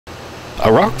A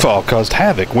rockfall caused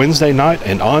havoc Wednesday night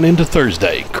and on into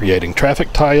Thursday, creating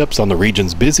traffic tie-ups on the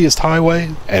region's busiest highway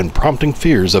and prompting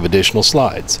fears of additional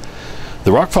slides.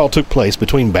 The rockfall took place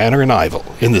between Banner and Ivel,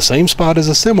 in the same spot as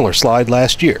a similar slide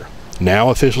last year. Now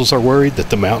officials are worried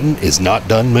that the mountain is not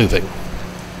done moving.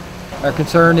 Our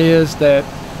concern is that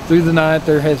through the night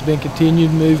there has been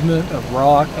continued movement of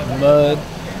rock and mud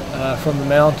from the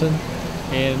mountain,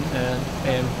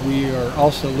 and we are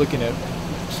also looking at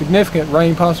significant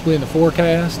rain possibly in the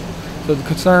forecast. So the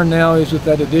concern now is with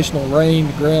that additional rain,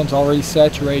 the ground's already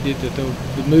saturated, that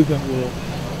the movement will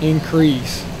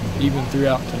increase even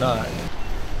throughout tonight.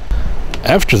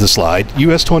 After the slide,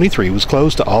 US 23 was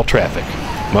closed to all traffic.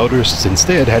 Motorists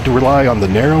instead had to rely on the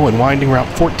narrow and winding Route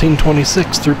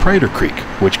 1426 through Prater Creek,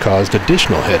 which caused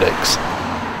additional headaches.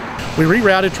 We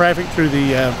rerouted traffic through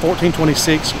the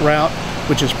 1426 route,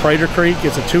 which is Prater Creek.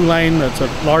 It's a two-lane, it's a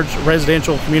large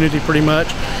residential community pretty much.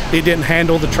 It didn't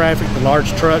handle the traffic. The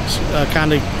large trucks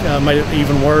kind of made it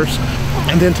even worse.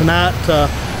 And then tonight,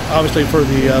 obviously for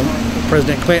the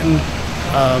President Clinton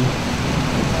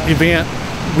event,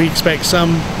 we expect some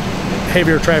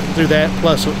heavier traffic through that,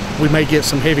 plus we may get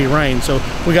some heavy rain. So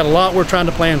we got a lot we're trying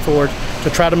to plan for to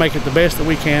try to make it the best that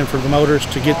we can for the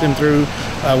motorists to get them through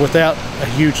without a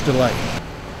huge delay.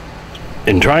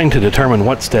 In trying to determine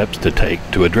what steps to take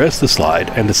to address the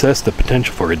slide and assess the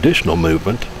potential for additional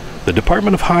movement, the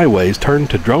Department of Highways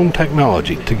turned to drone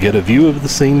technology to get a view of the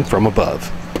scene from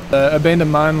above.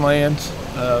 Abandoned mine lands,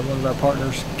 one of our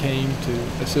partners came to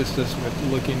assist us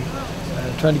with looking,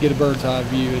 trying to get a bird's eye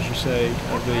view, as you say,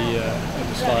 of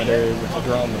the slide area with the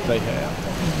drone that they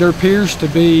have. There appears to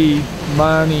be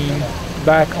mining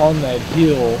back on that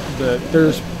hill, but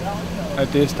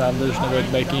at this time there's no way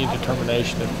to make any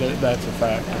determination if that's a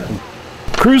factor.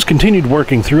 Crews continued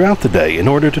working throughout the day in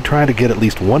order to try to get at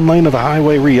least one lane of the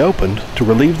highway reopened to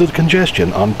relieve the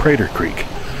congestion on Prater Creek.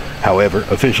 However,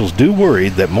 officials do worry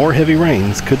that more heavy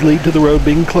rains could lead to the road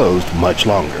being closed much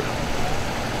longer.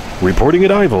 Reporting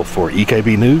at Ivel for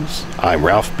EKB News, I'm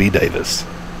Ralph B. Davis.